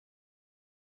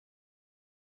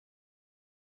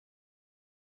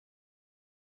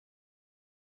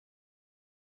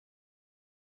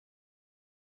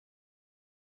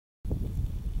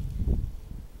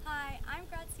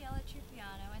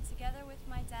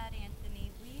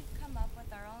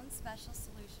special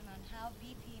solution on how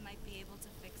BP might be able to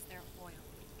fix their oil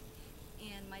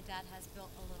leak. And my dad has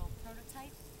built a little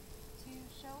prototype to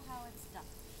show how it's done.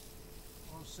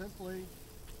 Well, simply,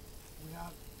 we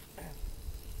have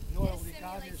the oil This leak, simulates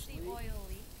obviously. the oil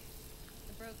leak,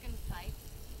 the broken pipe.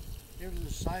 Here's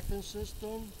the siphon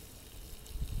system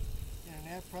and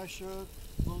an air pressure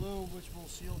balloon which will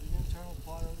seal the internal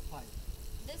part of the pipe.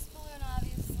 This balloon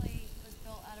obviously was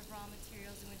built out of raw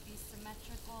materials and would be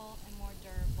symmetrical and more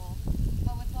durable.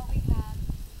 But with what we have,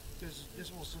 This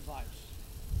will survive.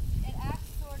 it acts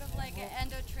sort of like an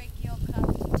endotracheal cup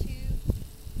tube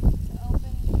to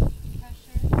open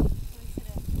pressure, release it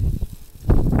in.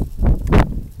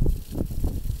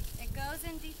 It goes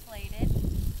in deflated,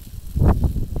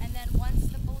 and then once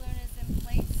the balloon is in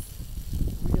place,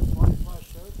 We get blood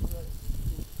pressure for the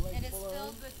inflated it is balloon.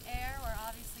 filled with air, or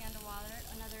obviously underwater,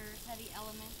 another heavy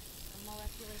element or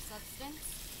molecular substance.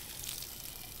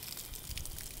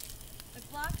 It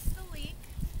blocks the leak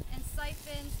and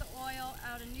siphons the oil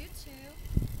out a new tube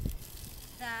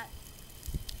that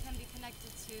can be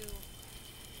connected to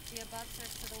the above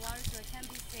surface of the water, so it can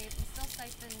be saved and still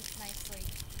siphons nicely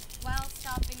while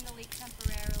stopping the leak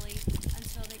temporarily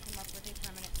until they come up with a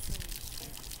permanent solution.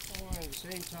 Or at the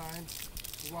same time,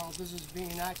 while this is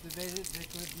being activated, they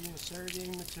could be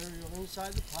inserting material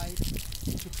inside the pipe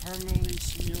to permanently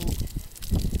seal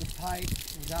the pipe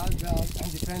without valve,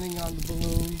 and depending on the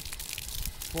balloon,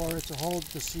 for it to hold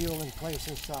the seal in place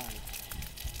inside.